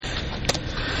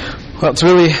Well, it's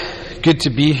really good to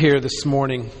be here this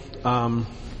morning.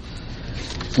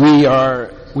 We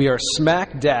are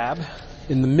smack dab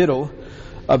in the middle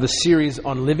of a series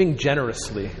on living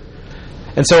generously.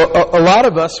 And so a lot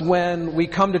of us, when we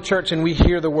come to church and we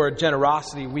hear the word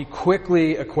generosity, we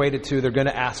quickly equate it to they're going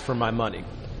to ask for my money.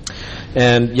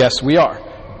 And yes, we are.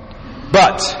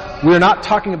 But we're not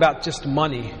talking about just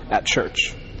money at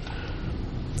church.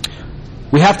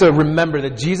 We have to remember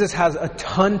that Jesus has a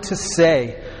ton to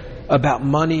say about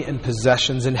money and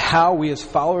possessions and how we as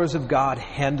followers of God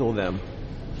handle them.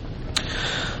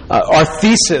 Our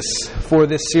thesis for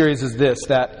this series is this,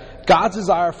 that God's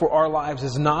desire for our lives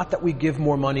is not that we give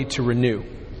more money to renew.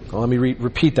 Well, let me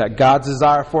repeat that. God's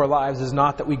desire for our lives is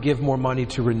not that we give more money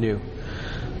to renew,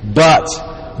 but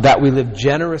that we live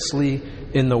generously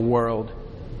in the world.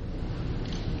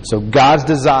 So God's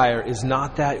desire is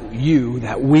not that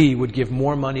we would give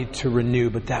more money to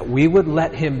renew, but that we would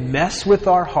let Him mess with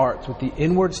our hearts, with the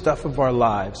inward stuff of our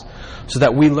lives, so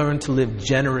that we learn to live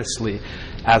generously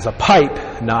as a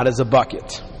pipe, not as a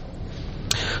bucket.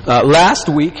 Last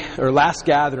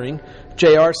gathering,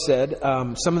 JR said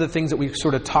some of the things that we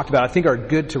sort of talked about I think are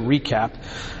good to recap.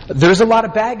 There's a lot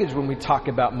of baggage when we talk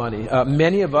about money.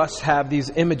 Many of us have these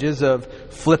images of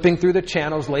flipping through the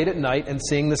channels late at night and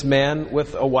seeing this man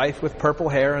with a wife with purple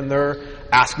hair and they're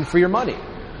asking for your money.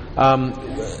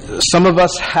 Some of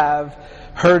us have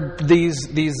heard these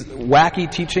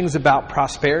wacky teachings about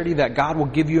prosperity, that God will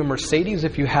give you a Mercedes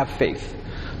if you have faith.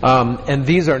 And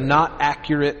these are not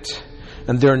accurate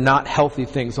and they're not healthy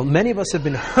things. So many of us have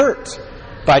been hurt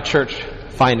by church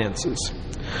finances.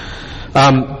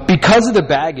 Because of the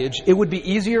baggage, it would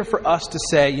be easier for us to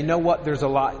say, you know what,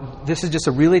 this is just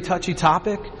a really touchy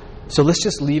topic, so let's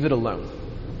just leave it alone.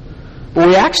 But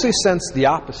we actually sense the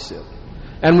opposite.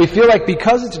 And we feel like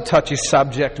because it's a touchy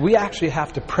subject, we actually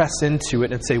have to press into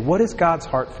it and say, what is God's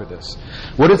heart for this?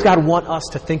 What does God want us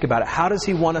to think about it? How does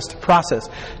He want us to process?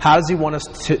 How does He want us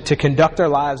to conduct our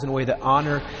lives in a way that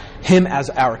honor Him as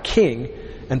our King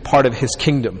and part of His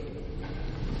kingdom?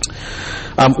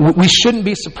 We shouldn't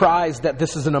be surprised that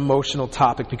this is an emotional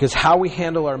topic, because how we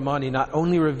handle our money not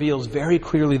only reveals very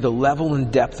clearly the level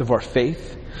and depth of our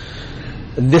faith,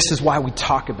 and this is why we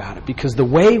talk about it, because the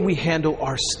way we handle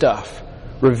our stuff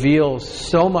reveals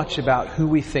so much about who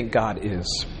we think God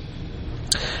is.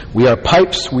 We are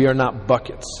pipes, we are not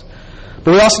buckets.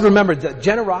 But we also remember that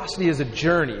generosity is a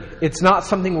journey. It's not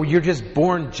something where you're just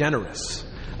born generous.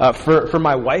 For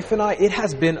my wife and I, it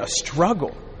has been a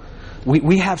struggle.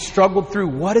 We have struggled through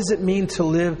what does it mean to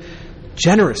live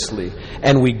generously.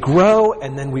 And we grow,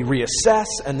 and then we reassess,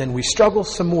 and then we struggle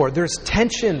some more. There's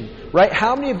tension, right?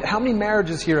 How many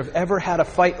marriages here have ever had a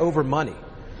fight over money?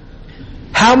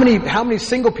 How many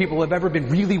single people have ever been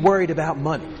really worried about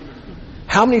money?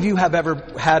 How many of you have ever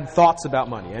had thoughts about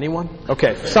money? Anyone?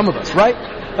 Okay, some of us, right?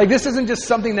 Like, this isn't just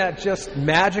something that just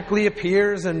magically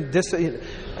appears and this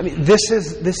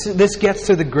gets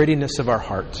to the grittiness of our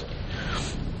heart.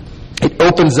 It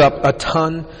opens up a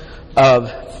ton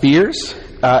of fears.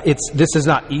 This is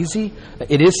not easy.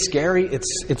 It is scary.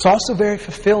 It's also very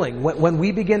fulfilling. When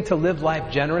we begin to live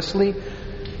life generously,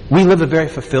 we live a very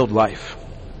fulfilled life.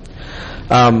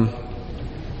 And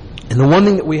the one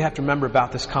thing that we have to remember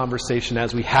about this conversation,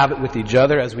 as we have it with each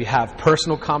other, as we have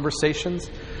personal conversations,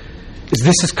 is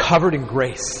this is covered in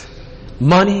grace.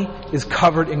 Money is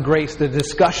covered in grace. The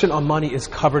discussion on money is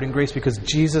covered in grace because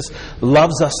Jesus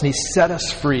loves us and He set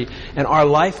us free. And our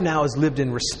life now is lived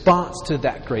in response to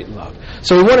that great love.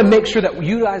 So we want to make sure that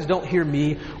you guys don't hear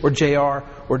me or JR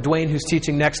or Dwayne, who's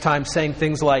teaching next time, saying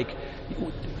things like,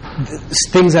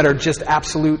 things that are just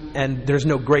absolute and there's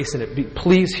no grace in it.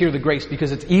 Please hear the grace,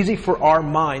 because it's easy for our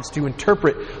minds to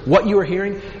interpret what you are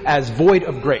hearing as void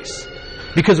of grace.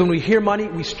 Because when we hear money,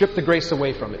 we strip the grace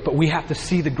away from it. But we have to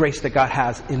see the grace that God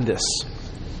has in this.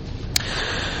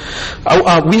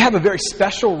 We have a very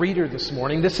special reader this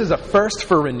morning. This is a first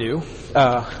for Renew.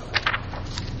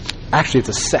 Actually, it's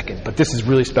a second, but this is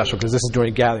really special because this is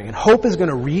during gathering. And Hope is going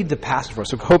to read the passage for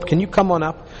us. So Hope, can you come on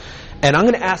up? And I'm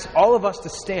going to ask all of us to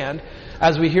stand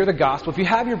as we hear the gospel. If you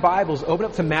have your Bibles, open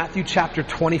up to Matthew chapter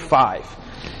 25.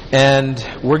 And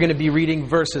we're going to be reading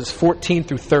verses 14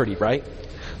 through 30, right?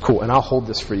 Cool, and I'll hold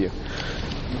this for you.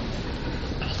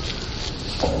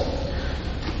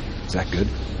 Is that good?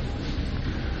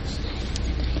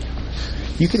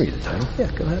 You can read the title. Yeah,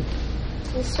 go ahead.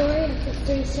 The story of the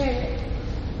three servants.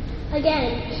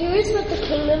 Again, here is what the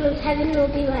kingdom of heaven will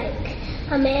be like.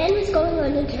 A man was going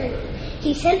on a journey.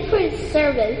 He sent for his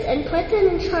servants and put them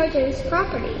in charge of his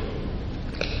property.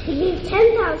 He gave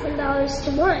 $10,000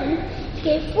 to one, he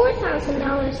gave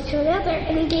 $4,000 to another,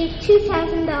 and he gave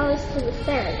 $2,000 to the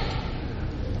third.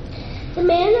 The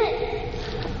man that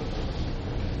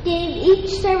gave each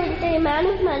servant the amount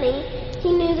of money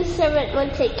he knew the servant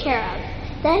would take care of.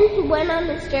 Then he went on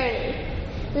his journey.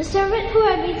 The servant who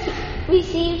had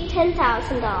received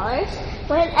 $10,000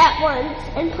 went at once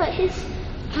and put his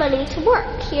money to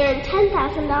work. He earned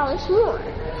 $10,000 more.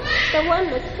 The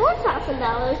one with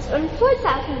 $4,000 earned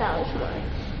 $4,000 more.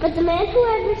 But the man who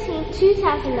had received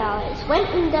 $2,000 went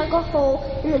and dug a hole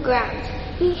in the ground.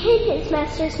 He hid his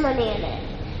master's money in it.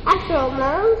 After a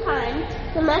long time,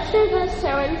 the master of those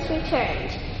servants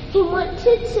returned. He wanted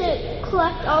to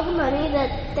collect all the money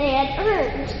that they had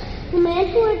earned. The man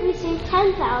who had received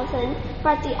 $10,000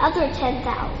 brought the other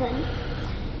 $10,000.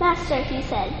 Master, he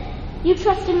said, you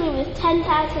trusted me with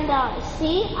 $10,000.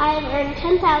 See, I have earned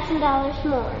 $10,000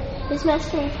 more. His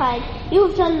master replied, you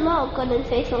have done well, good and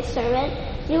faithful servant.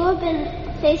 You have been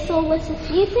faithful with a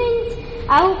few things.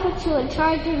 I will put you in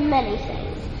charge of many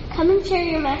things. Come and share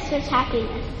your master's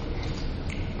happiness.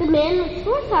 The man with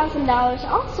 $4,000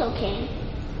 also came.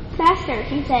 Master,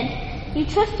 he said, you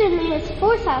trusted me with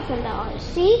 $4,000.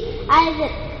 See, I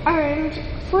have earned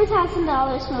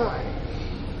 $4,000 more.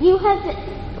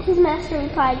 His master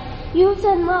replied, you have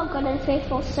done well, good and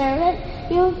faithful servant.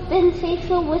 You have been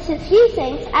faithful with a few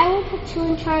things. I will put you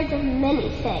in charge of many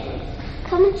things.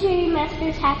 Come and share your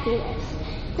master's happiness.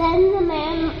 Then the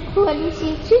man who had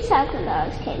received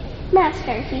 $2,000 came.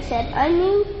 Master, he said, I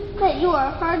knew that you are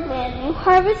a hard man. You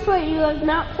harvest where you have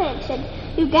not planted.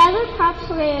 You gather crops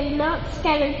where you have not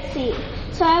scattered seed.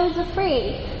 So I was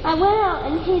afraid. I went out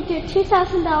and hid your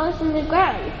 $2,000 in the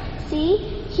ground. See,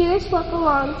 here's what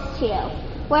belongs to you.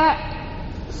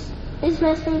 His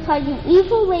master replied, you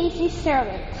evil, lazy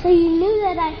servant. So you knew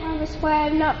that I harvest where I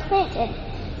have not planted.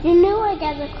 You knew I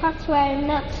gather crops where I have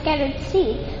not scattered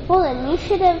seed. Well then, you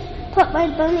should have put my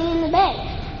money in the bank.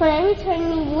 When I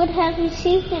returned, you would have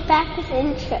received it back with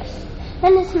interest.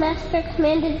 Then his master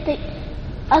commanded the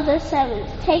other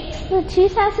servants, take the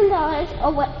 $2,000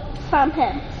 away from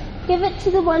him. Give it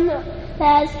to the one that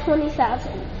has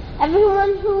 $20,000.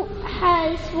 Everyone who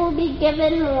has will be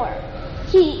given more.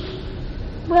 He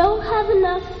will have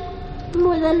enough,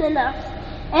 more than enough.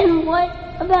 And what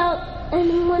about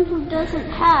anyone who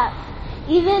doesn't have?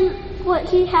 Even what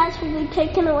he has will be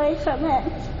taken away from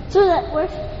him. So that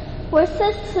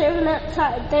worthless servant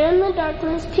outside, there in the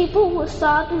darkness, people will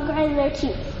sob and grind their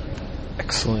teeth.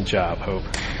 Excellent job, Hope.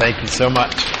 Thank you so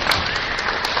much.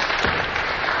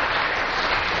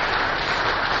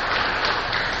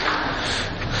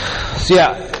 So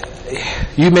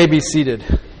you may be seated.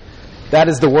 That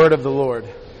is the word of the Lord.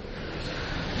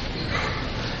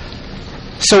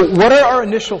 So what are our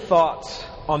initial thoughts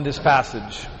on this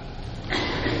passage?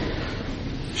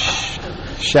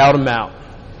 Shout them out.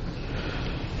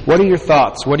 What are your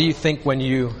thoughts? What do you think when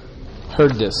you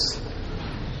heard this?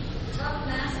 Tough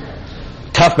master.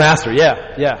 Tough master,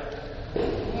 yeah.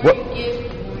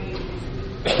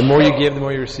 The more you give, The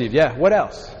more you receive. Yeah, what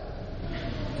else?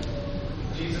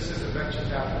 Jesus is a venture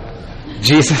capitalist.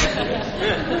 Jesus.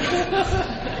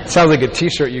 Sounds like a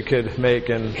t-shirt you could make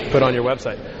and put on your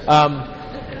website.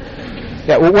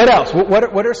 What else?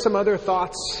 What are some other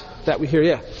thoughts that we hear?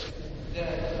 Yeah.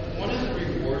 One of the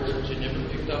rewards which I never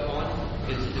picked up on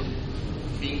is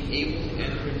being able to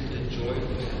enter into the joy of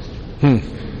the master.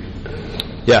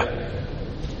 Yeah.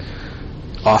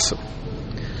 Awesome.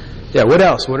 Yeah, what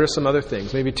else? What are some other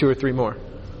things? Maybe 2 or 3 more.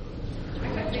 I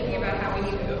kept thinking about how we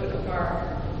need to open up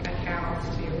our accounts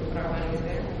to put our money in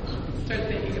there. Start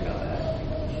thinking about that.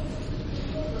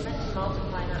 We're meant to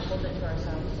multiply, not hold it to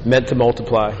ourselves. Meant to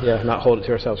multiply. Yeah, not hold it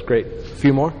to ourselves. Great. A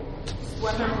few more?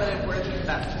 Whether a worthy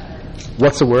investment.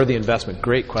 What's a worthy investment?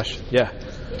 Great question. Yeah.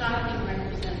 Tithing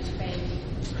represents faith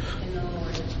in the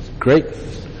Lord. Great.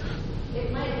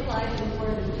 It might apply to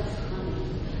more than just money.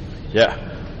 Yeah.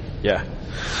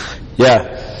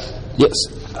 Yes.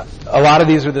 A lot of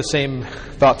these are the same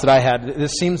thoughts that I had.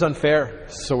 This seems unfair,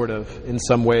 sort of, in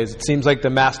some ways. It seems like the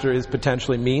master is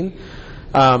potentially mean.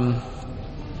 What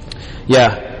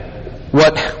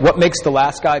makes the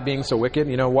last guy being so wicked?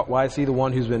 Why is he the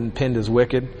one who's been pinned as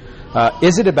wicked?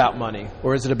 Is it about money,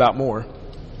 or is it about more?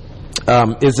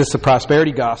 Is this a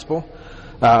prosperity gospel?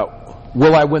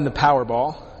 Will I win the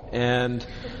Powerball? And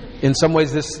in some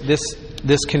ways, this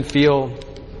can feel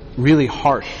really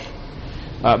harsh,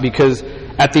 because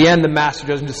at the end, the master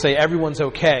doesn't just say everyone's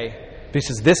okay, but he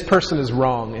says this person is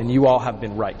wrong and you all have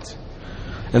been right.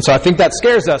 And so I think that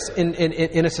scares us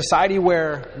in a society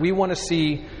where we want to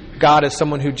see God as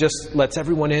someone who just lets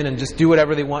everyone in and just do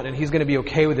whatever they want and he's going to be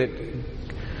okay with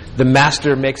it. The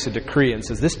master makes a decree and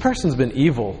says this person's been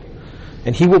evil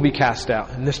and he will be cast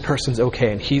out, and this person's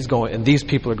okay and these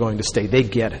people are going to stay. They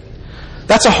get it.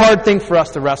 That's a hard thing for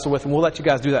us to wrestle with, and we'll let you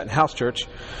guys do that in house church.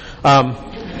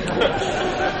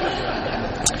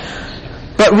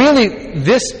 But really,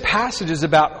 this passage is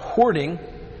about hoarding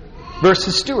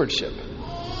versus stewardship.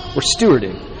 We're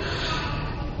stewarding.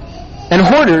 And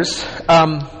hoarders,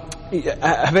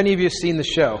 have any of you seen the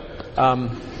show?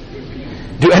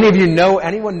 Do any of you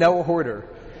anyone know a hoarder?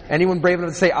 Anyone brave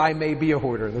enough to say, I may be a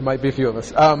hoarder? There might be a few of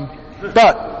us.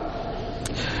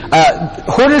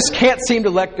 Hoarders can't seem to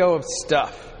let go of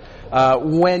stuff.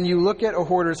 When you look at a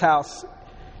hoarder's house,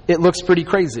 it looks pretty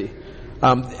crazy.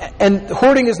 And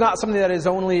hoarding is not something that is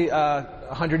only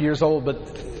 100 years old,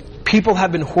 but people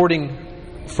have been hoarding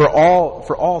for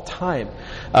all time.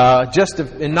 Just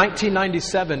in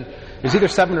 1997, it was either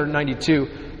 7 or 92,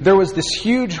 there was this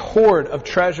huge hoard of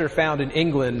treasure found in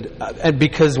England, and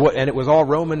it was all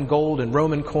Roman gold and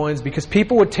Roman coins, because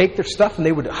people would take their stuff and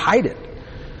they would hide it.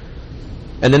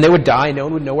 And then they would die, no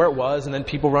one would know where it was, and then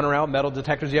people run around with metal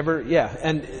detectors.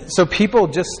 And so people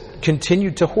just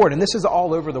continued to hoard. And this is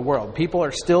all over the world. People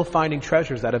are still finding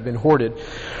treasures that have been hoarded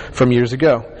from years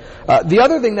ago. The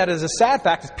other thing that is a sad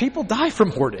fact is people die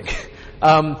from hoarding.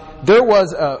 There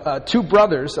was two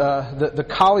brothers, the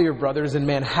Collier brothers in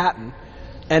Manhattan,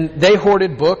 and they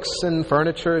hoarded books and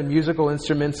furniture and musical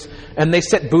instruments, and they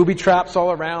set booby traps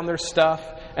all around their stuff,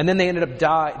 and then they ended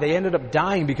up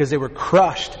dying because they were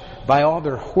crushed by all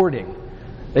their hoarding.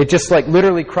 They just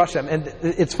literally crushed them. And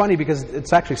it's funny because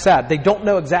it's actually sad. They don't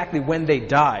know exactly when they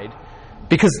died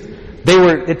because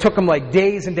it took them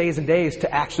days and days and days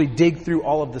to actually dig through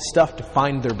all of the stuff to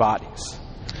find their bodies.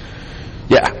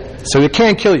 Yeah, so it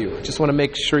can kill you. Just want to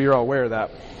make sure you're all aware of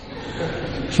that.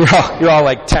 You're all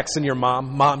texting your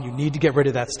mom, you need to get rid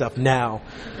of that stuff now.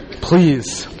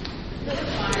 Please.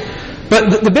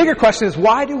 But the bigger question is,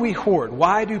 why do we hoard?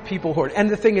 Why do people hoard? And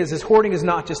the thing is hoarding is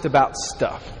not just about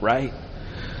stuff, right?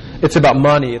 It's about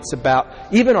money. It's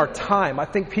about even our time. I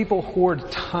think people hoard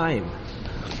time.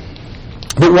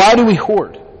 But why do we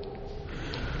hoard?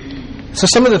 So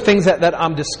some of the things that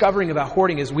I'm discovering about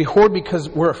hoarding is we hoard because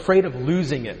we're afraid of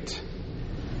losing it.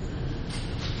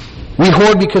 We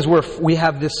hoard because we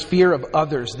have this fear of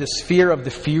others, this fear of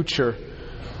the future.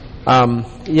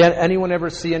 Anyone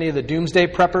ever see any of the doomsday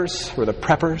preppers or the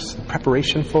preppers, the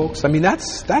preparation folks? I mean,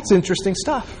 that's interesting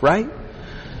stuff, right?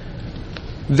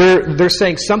 They're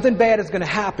saying something bad is going to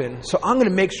happen, so I'm going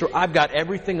to make sure I've got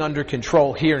everything under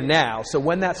control here now. So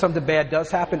when that something bad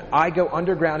does happen, I go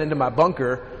underground into my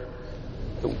bunker,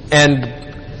 and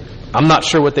I'm not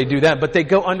sure what they do then, but they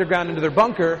go underground into their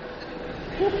bunker,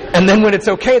 and then when it's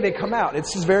okay, they come out.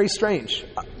 It's just very strange.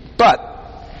 But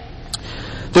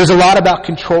there's a lot about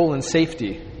control and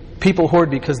safety. People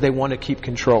hoard because they want to keep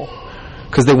control,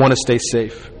 because they want to stay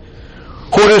safe.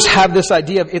 Hoarders have this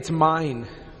idea of it's mine.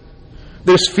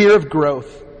 There's fear of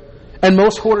growth. And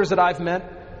most hoarders that I've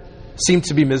met seem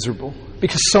to be miserable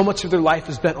because so much of their life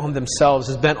is bent on themselves,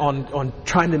 is bent on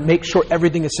trying to make sure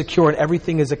everything is secure and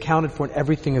everything is accounted for and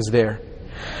everything is there.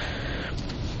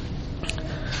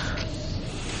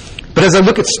 But as I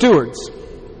look at stewards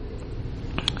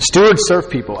serve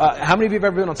people. How many of you have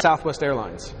ever been on Southwest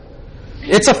Airlines?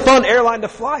 It's a fun airline to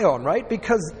fly on, right?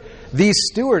 Because these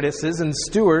stewardesses and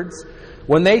stewards,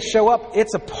 when they show up,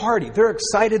 it's a party. They're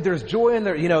excited. There's joy in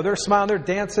there. They're smiling. They're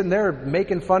dancing. They're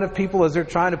making fun of people as they're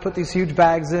trying to put these huge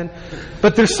bags in.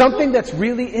 But there's something that's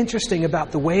really interesting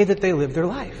about the way that they live their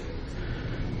life.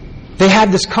 They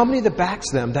have this company that backs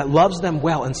them, that loves them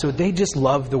well, and so they just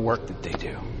love the work that they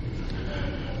do.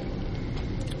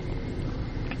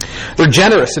 They're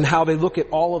generous in how they look at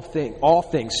all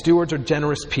things. Stewards are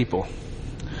generous people.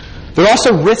 They're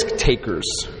also risk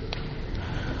takers.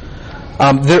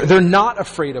 They're not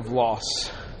afraid of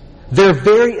loss. They're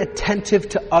very attentive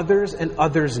to others and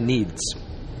others' needs.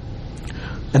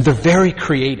 And they're very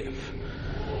creative.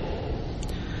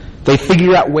 They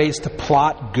figure out ways to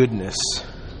plot goodness.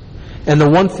 And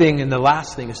the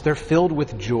last thing is they're filled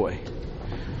with joy.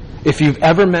 If you've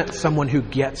ever met someone who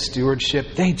gets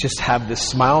stewardship, they just have this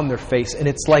smile on their face, and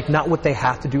it's not what they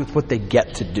have to do, it's what they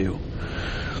get to do.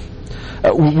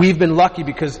 We've been lucky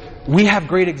because we have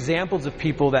great examples of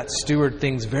people that steward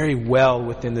things very well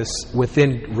within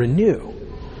Renew.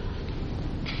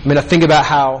 I think about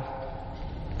how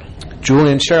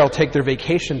Julie and Cheryl take their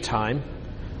vacation time,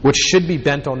 which should be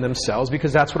bent on themselves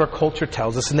because that's what our culture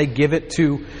tells us, and they give it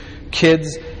to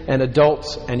kids and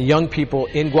adults and young people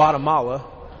in Guatemala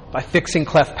by fixing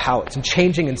cleft palates and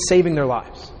changing and saving their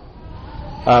lives.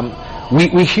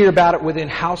 We hear about it within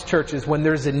house churches when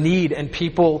there's a need and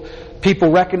people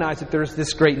recognize that there's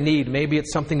this great need. Maybe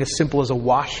it's something as simple as a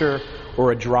washer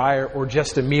or a dryer or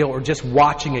just a meal or just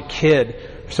watching a kid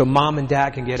so mom and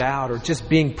dad can get out or just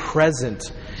being present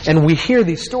And we hear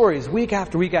these stories week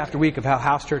after week after week of how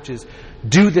house churches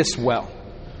do this well.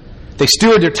 They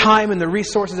steward their time and their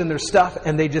resources and their stuff,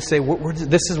 and they just say, we're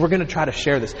going to try to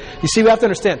share this. You see, we have to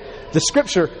understand, the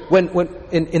Scripture, when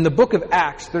in the book of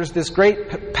Acts, there's this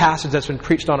great passage that's been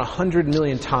preached on 100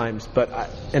 million times,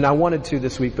 and I wanted to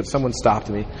this week, but someone stopped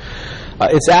me.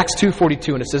 It's Acts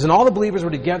 2:42, and it says, and all the believers were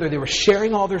together, they were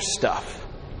sharing all their stuff.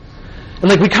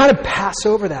 And we kind of pass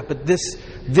over that, but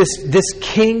this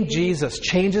King Jesus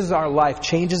changes our life,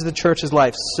 changes the church's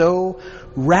life so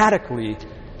radically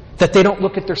that they don't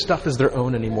look at their stuff as their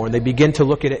own anymore. And they begin to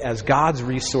look at it as God's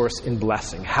resource in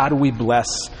blessing. How do we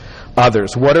bless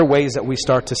others? What are ways that we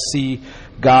start to see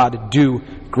God do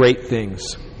great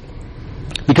things?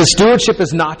 Because stewardship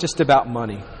is not just about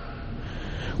money.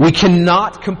 We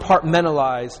cannot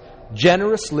compartmentalize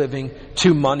generous living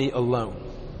to money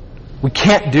alone. We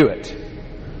can't do it.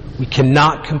 We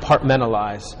cannot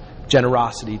compartmentalize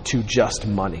generosity to just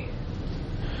money.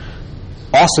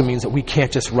 Also means that we can't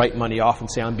just write money off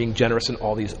and say, I'm being generous in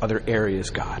all these other areas,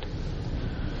 God.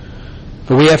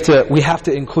 But we have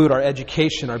to include our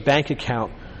education, our bank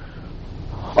account,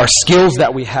 our skills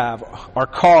that we have, our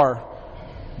car.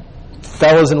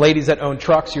 Fellas and ladies that own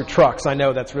trucks, your trucks. I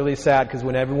know that's really sad because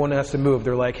when everyone has to move,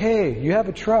 they're like, hey, you have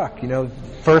a truck.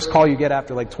 First call you get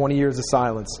after 20 years of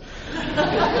silence.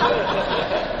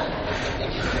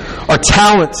 Our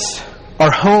talents,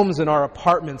 our homes and our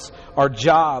apartments, our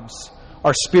jobs,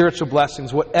 our spiritual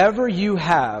blessings, whatever you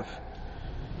have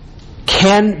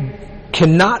can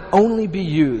not only be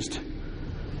used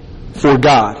for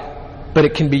God, but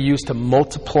it can be used to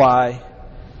multiply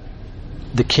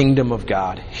the kingdom of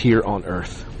God here on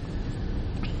earth.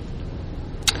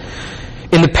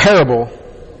 In the parable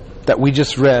that we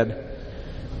just read,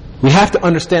 we have to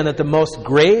understand that the most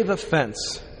grave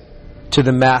offense to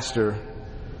the master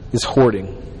is hoarding.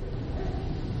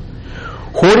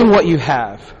 Hoarding what you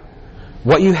have.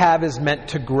 What you have is meant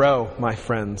to grow, my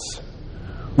friends.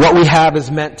 What we have is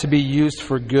meant to be used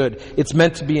for good. It's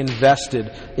meant to be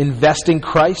invested. Investing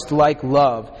Christ-like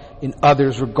love in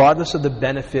others, regardless of the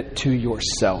benefit to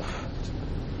yourself.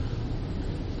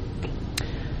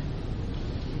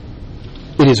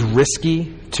 It is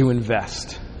risky to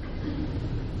invest.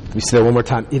 Let me say that one more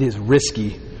time. It is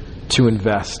risky to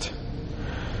invest.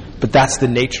 But that's the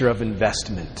nature of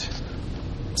investment.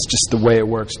 It's just the way it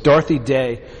works. Dorothy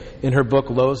Day, in her book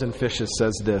Loaves and Fishes,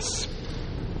 says this: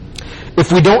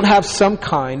 if we don't have some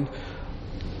kind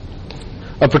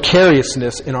of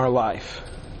precariousness in our life,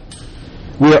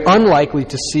 we are unlikely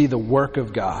to see the work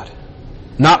of God.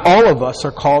 Not all of us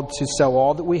are called to sell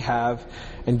all that we have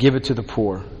and give it to the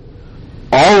poor.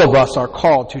 All of us are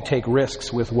called to take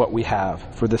risks with what we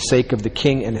have for the sake of the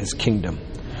King and His kingdom.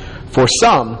 For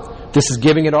some, this is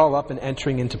giving it all up and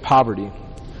entering into poverty.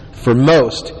 For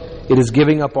most, it is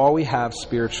giving up all we have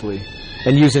spiritually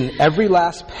and using every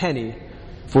last penny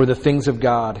for the things of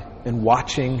God and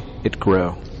watching it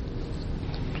grow.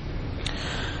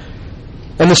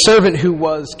 And the servant who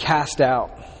was cast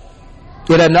out,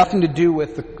 it had nothing to do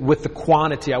with the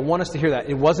quantity. I want us to hear that.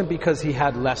 It wasn't because he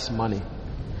had less money,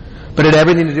 but it had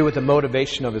everything to do with the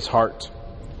motivation of his heart.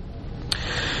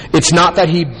 It's not that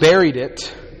he buried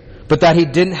it, but that he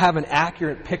didn't have an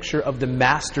accurate picture of the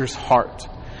master's heart.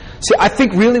 See, I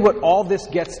think really what all this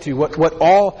gets to, what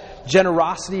all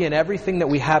generosity and everything that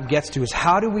we have gets to, is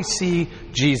how do we see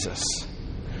Jesus?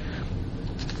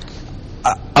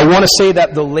 I want to say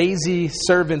that the lazy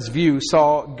servant's view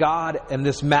saw God and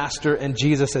this master and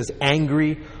Jesus as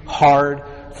angry, hard,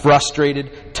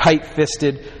 frustrated,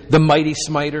 tight-fisted, the mighty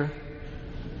smiter.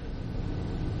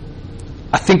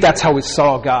 I think that's how we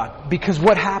saw God. Because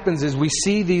what happens is we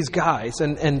see these guys,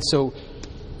 and so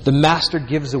the master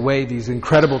gives away these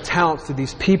incredible talents to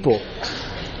these people.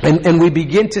 And we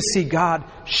begin to see God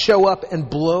show up and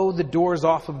blow the doors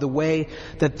off of the way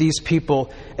that these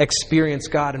people experience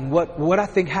God. And what I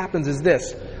think happens is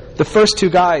this. The first two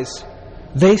guys,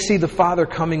 they see the Father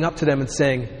coming up to them and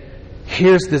saying,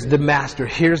 here's the master,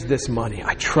 here's this money.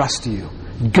 I trust you.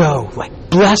 Go.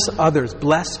 Bless others,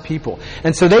 bless people.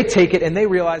 And so they take it and they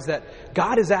realize that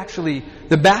God is actually,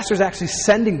 the master is actually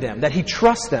sending them, that He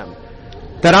trusts them.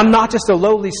 That I'm not just a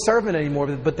lowly servant anymore,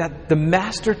 but that the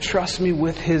master trusts me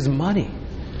with his money.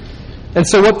 And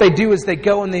so what they do is they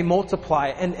go and they multiply.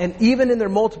 And even in their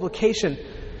multiplication,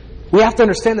 we have to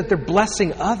understand that they're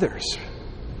blessing others.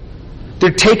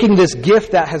 They're taking this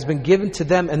gift that has been given to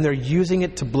them and they're using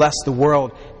it to bless the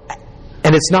world.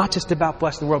 And it's not just about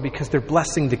blessing the world, because they're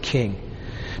blessing the King.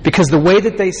 Because the way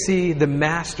that they see the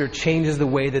master changes the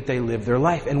way that they live their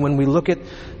life. And when we look at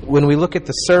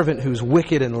the servant who's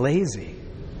wicked and lazy,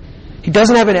 he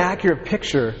doesn't have an accurate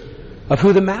picture of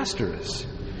who the master is.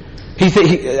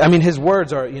 His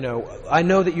words are, I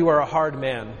know that you are a hard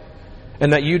man,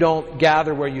 and that you don't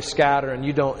gather where you scatter, and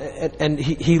you don't. And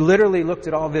he literally looked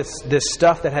at all this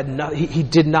stuff that had not. He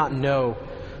did not know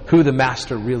who the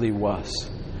master really was.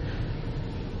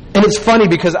 And it's funny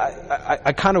because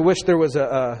I kind of wish there was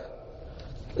a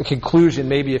conclusion,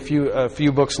 maybe a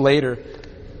few books later,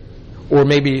 or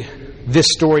maybe this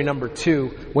story number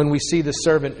 2, when we see the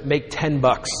servant make $10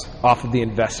 off of the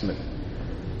investment.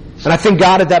 And I think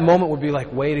God at that moment would be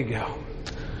like, way to go.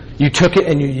 You took it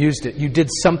and you used it. You did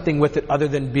something with it other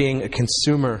than being a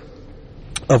consumer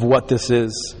of what this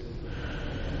is.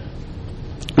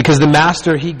 Because the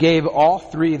master, he gave all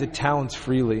 3 the talents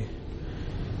freely.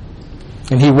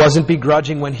 And he wasn't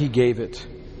begrudging when he gave it.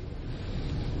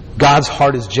 God's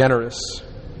heart is generous.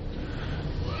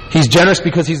 He's generous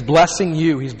because he's blessing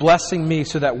you. He's blessing me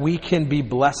so that we can be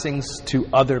blessings to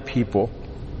other people.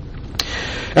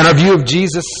 And our view of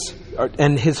Jesus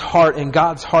and his heart and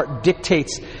God's heart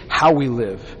dictates how we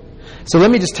live. So let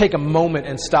me just take a moment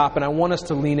and stop, and I want us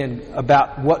to lean in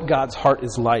about what God's heart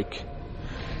is like.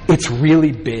 It's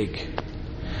really big.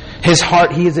 His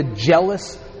heart, he is a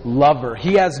jealous lover.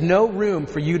 He has no room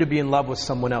for you to be in love with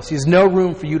someone else. He has no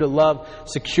room for you to love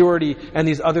security and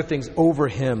these other things over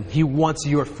him. He wants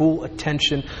your full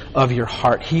attention of your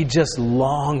heart. He just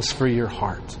longs for your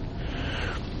heart.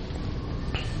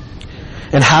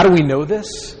 And how do we know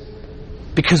this?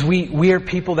 Because we are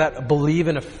people that believe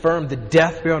and affirm the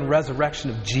death, burial, and resurrection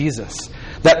of Jesus.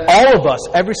 That all of us,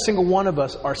 every single one of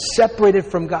us, are separated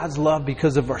from God's love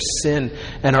because of our sin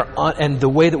and the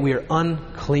way that we are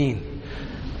unclean.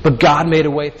 But God made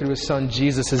a way through his Son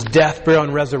Jesus. His death, burial,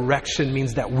 and resurrection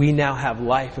means that we now have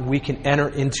life and we can enter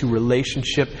into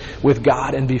relationship with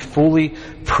God and be fully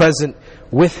present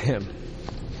with him.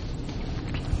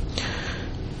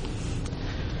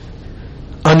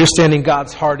 Understanding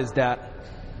God's heart is that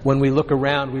when we look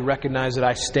around, we recognize that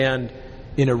I stand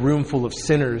in a room full of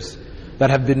sinners that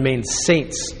have been made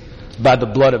saints by the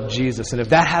blood of Jesus. And if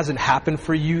that hasn't happened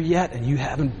for you yet, and you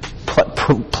haven't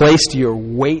placed your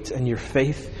weight and your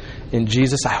faith in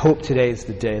Jesus, I hope today is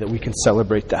the day that we can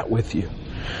celebrate that with you.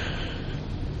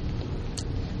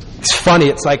 It's funny.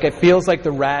 It's like it feels like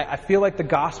I feel like the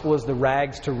gospel is the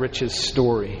rags to riches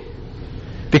story.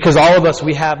 Because all of us,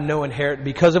 we have no inheritance.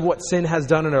 Because of what sin has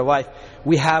done in our life,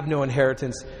 we have no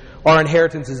inheritance. Our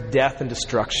inheritance is death and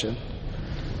destruction.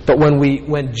 But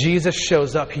when Jesus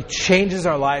shows up, he changes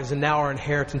our lives, and now our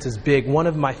inheritance is big. One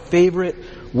of my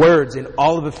favorite words in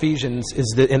all of Ephesians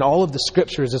is that in all of the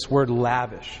Scripture is this word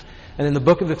lavish. And in the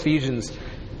book of Ephesians,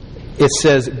 it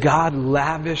says, God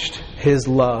lavished his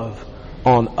love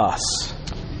on us.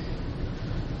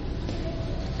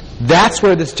 That's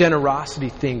where this generosity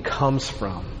thing comes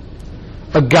from.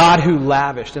 A God who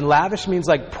lavished. And lavish means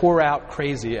like pour out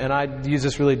crazy. And I use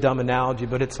this really dumb analogy,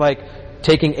 but it's like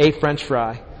taking a French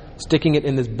fry, sticking it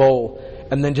in this bowl,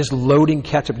 and then just loading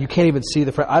ketchup. You can't even see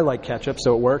the I like ketchup,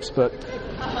 so it works, but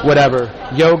whatever.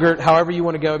 Yogurt, however you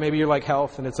want to go. Maybe you're like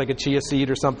health and it's like a chia seed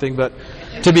or something. But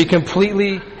to be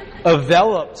completely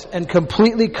enveloped and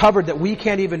completely covered that we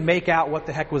can't even make out what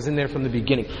the heck was in there from the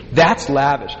beginning. That's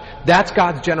lavish. That's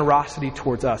God's generosity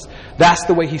towards us. That's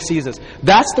the way he sees us.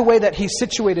 That's the way that he's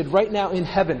situated right now in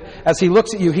heaven. As he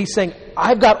looks at you, he's saying,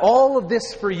 I've got all of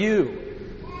this for you.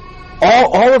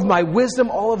 All of my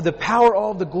wisdom, all of the power,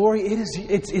 all of the glory,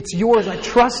 it's yours. I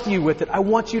trust you with it. I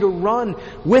want you to run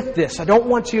with this. I don't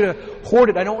want you to hoard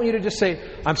it. I don't want you to just say,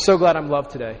 I'm so glad I'm loved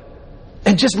today.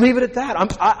 And just leave it at that.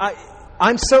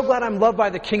 I'm so glad I'm loved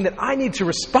by the King that I need to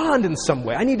respond in some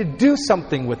way. I need to do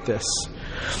something with this.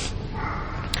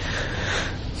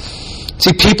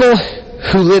 See, people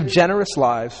who live generous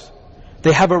lives,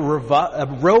 they have a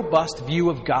robust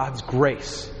view of God's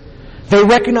grace. They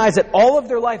recognize that all of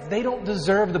their life, they don't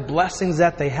deserve the blessings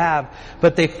that they have,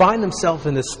 but they find themselves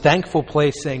in this thankful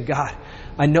place saying, God,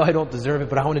 I know I don't deserve it,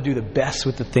 but I want to do the best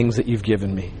with the things that you've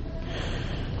given me.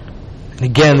 And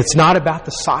again, it's not about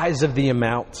the size of the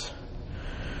amount.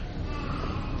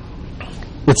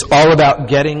 It's all about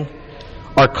getting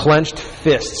our clenched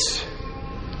fists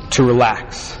to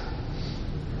relax.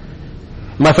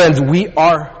 My friends, we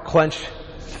are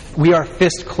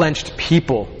fist-clenched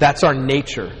people. That's our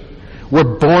nature.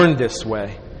 We're born this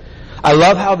way. I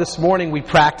love how this morning we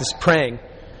practiced praying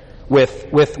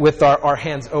with our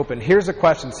hands open. Here's a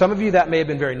question. Some of you, that may have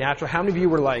been very natural. How many of you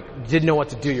were like, didn't know what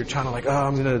to do? You're trying to like, oh,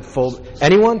 I'm going to fold.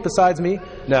 Anyone besides me?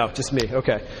 No, just me.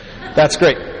 Okay. That's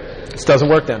great. This doesn't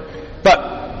work then.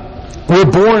 But we're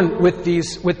born with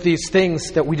these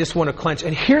things that we just want to clench.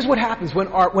 And here's what happens when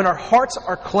our hearts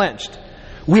are clenched.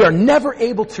 We are never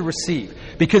able to receive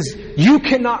because you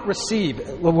cannot receive.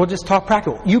 We'll just talk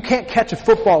practical. You can't catch a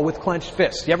football with clenched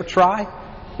fists. You ever try?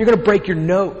 You're going to break your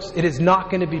nose. It is not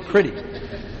going to be pretty.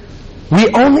 We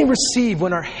only receive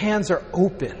when our hands are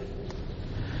open.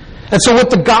 And so what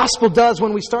the gospel does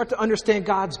when we start to understand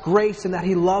God's grace and that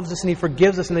He loves us and He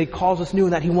forgives us and that He calls us new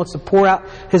and that He wants to pour out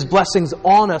His blessings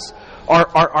on us,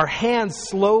 our hands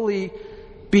slowly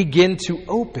begin to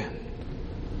open.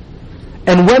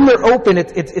 And when they're open,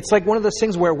 it's like one of those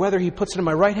things where whether He puts it in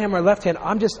my right hand or my left hand,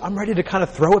 I'm ready to kind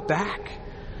of throw it back.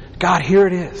 God, here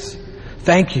it is.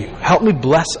 Thank you. Help me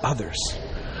bless others.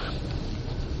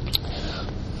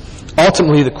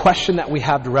 Ultimately, the question that we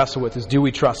have to wrestle with is, do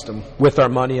we trust Him with our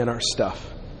money and our stuff?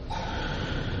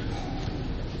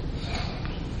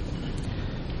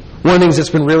 One of the things that's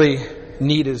been really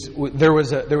neat is there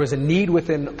was a need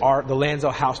within the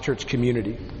Lansdale House Church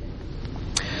community.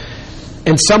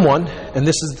 And someone, and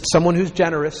this is someone who's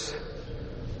generous,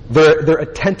 their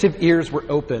attentive ears were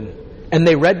open, and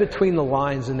they read between the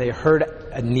lines and they heard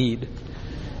a need.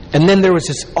 And then there was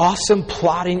this awesome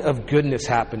plotting of goodness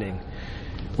happening,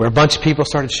 where a bunch of people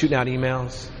started shooting out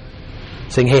emails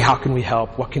saying, hey, how can we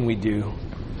help? What can we do?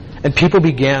 And people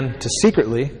began to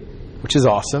secretly, which is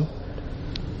awesome,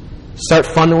 start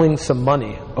funneling some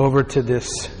money over to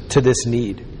this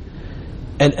need.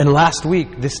 And last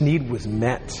week, this need was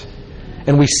met.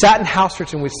 And we sat in house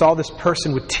church and we saw this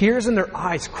person with tears in their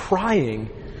eyes crying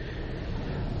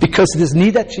because this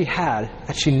need that she had,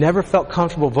 that she never felt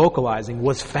comfortable vocalizing,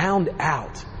 was found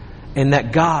out. And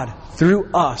that God,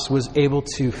 through us, was able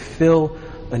to fill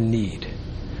a need.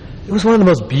 It was one of the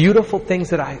most beautiful things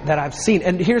that I've seen.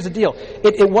 And here's the deal.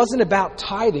 It wasn't about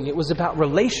tithing. It was about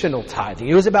relational tithing.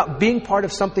 It was about being part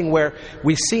of something where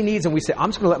we see needs and we say, I'm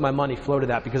just going to let my money flow to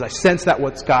that because I sense that's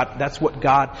what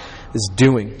God is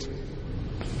doing.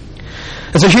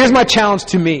 And so here's my challenge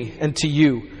to me and to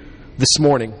you this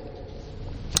morning.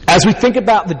 As we think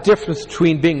about the difference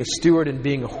between being a steward and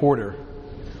being a hoarder,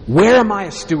 where am I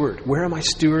a steward? Where am I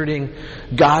stewarding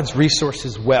God's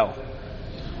resources well?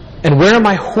 And where am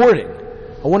I hoarding?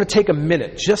 I want to take a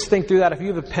minute. Just think through that. If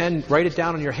you have a pen, write it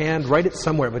down on your hand. Write it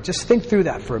somewhere. But just think through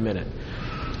that for a minute.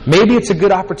 Maybe it's a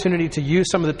good opportunity to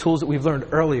use some of the tools that we've learned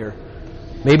earlier.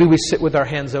 Maybe we sit with our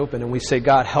hands open and we say,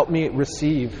 God, help me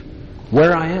receive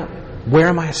where I am. Where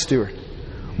am I a steward?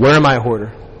 Where am I a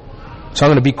hoarder? So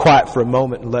I'm going to be quiet for a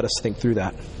moment and let us think through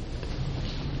that.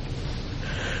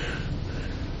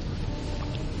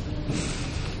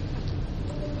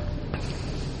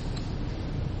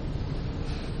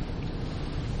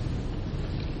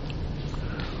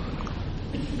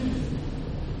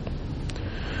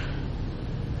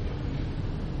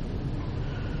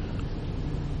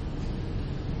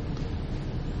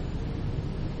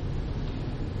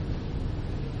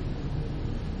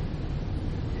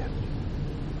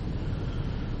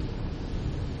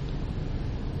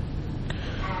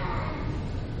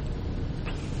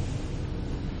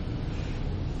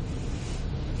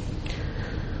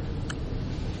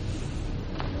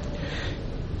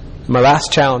 My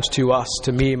last challenge to us,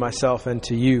 to me, myself, and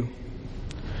to you,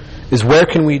 is where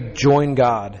can we join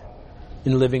God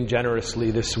in living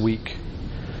generously this week?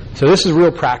 So this is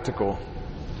real practical.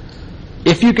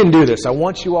 If you can do this, I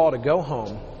want you all to go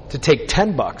home, to take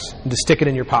 $10 and to stick it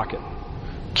in your pocket.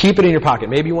 Keep it in your pocket.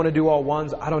 Maybe you want to do all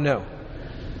ones, I don't know.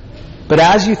 But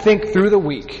as you think through the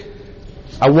week,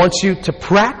 I want you to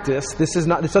practice. This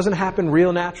doesn't happen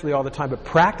real naturally all the time, but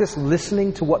practice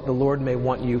listening to what the Lord may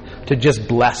want you to just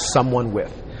bless someone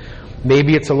with.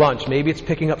 Maybe it's a lunch. Maybe it's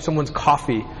picking up someone's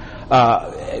coffee.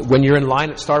 When you're in line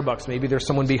at Starbucks, maybe there's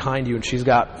someone behind you and she's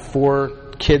got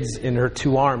 4 kids in her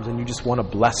 2 arms and you just want to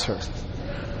bless her.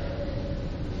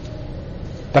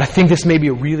 But I think this may be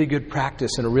a really good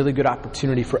practice and a really good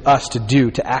opportunity for us to do,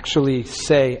 to actually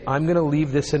say, I'm going to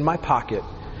leave this in my pocket.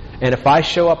 And if I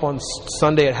show up on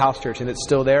Sunday at house church and it's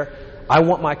still there, I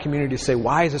want my community to say,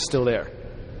 why is it still there?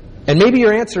 And maybe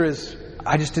your answer is,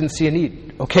 I just didn't see a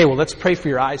need. Okay, well, let's pray for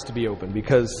your eyes to be open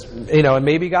because, and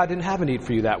maybe God didn't have a need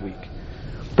for you that week.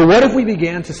 But what if we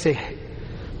began to say,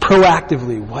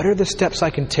 proactively, what are the steps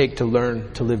I can take to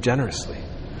learn to live generously?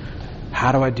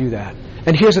 How do I do that?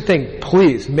 And here's the thing,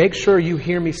 please make sure you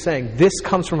hear me saying this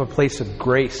comes from a place of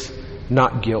grace,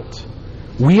 not guilt.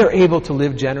 We are able to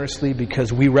live generously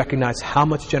because we recognize how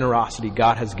much generosity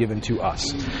God has given to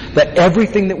us. That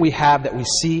everything that we have, that we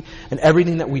see, and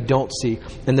everything that we don't see,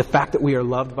 and the fact that we are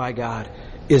loved by God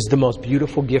is the most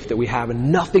beautiful gift that we have,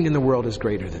 and nothing in the world is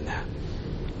greater than that.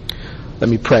 Let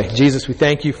me pray. Jesus, we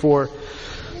thank you for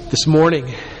this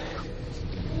morning.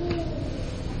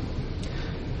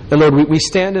 And Lord, we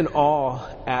stand in awe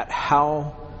at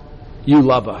how you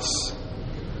love us.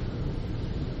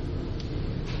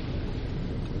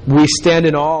 We stand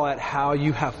in awe at how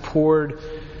you have poured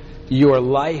your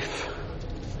life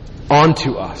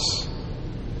onto us.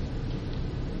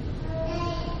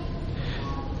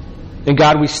 And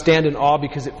God, we stand in awe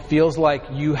because it feels like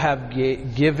you have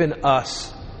given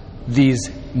us these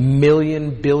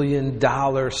 $1 billion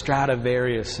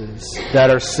Stradivariuses that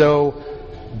are so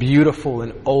beautiful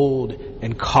and old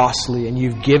and costly, and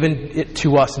you've given it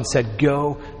to us and said,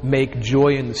 go make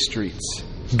joy in the streets.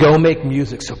 Go make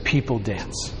music so people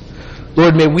dance.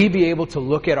 Lord, may we be able to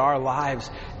look at our lives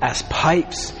as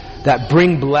pipes that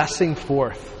bring blessing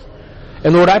forth.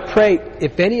 And Lord, I pray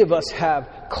if any of us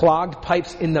have clogged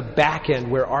pipes in the back end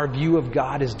where our view of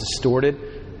God is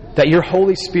distorted, that your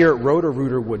Holy Spirit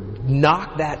Roto-Rooter would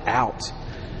knock that out,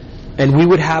 and we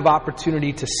would have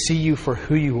opportunity to see you for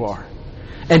who you are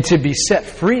and to be set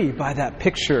free by that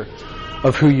picture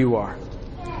of who you are.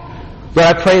 Lord,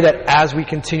 I pray that as we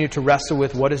continue to wrestle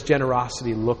with what does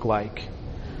generosity look like,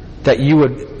 that you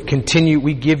would continue,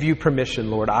 we give you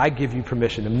permission, Lord, I give you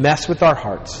permission to mess with our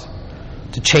hearts,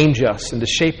 to change us and to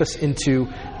shape us into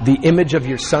the image of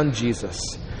your Son, Jesus.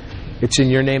 It's in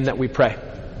your name that we pray.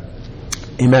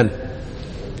 Amen.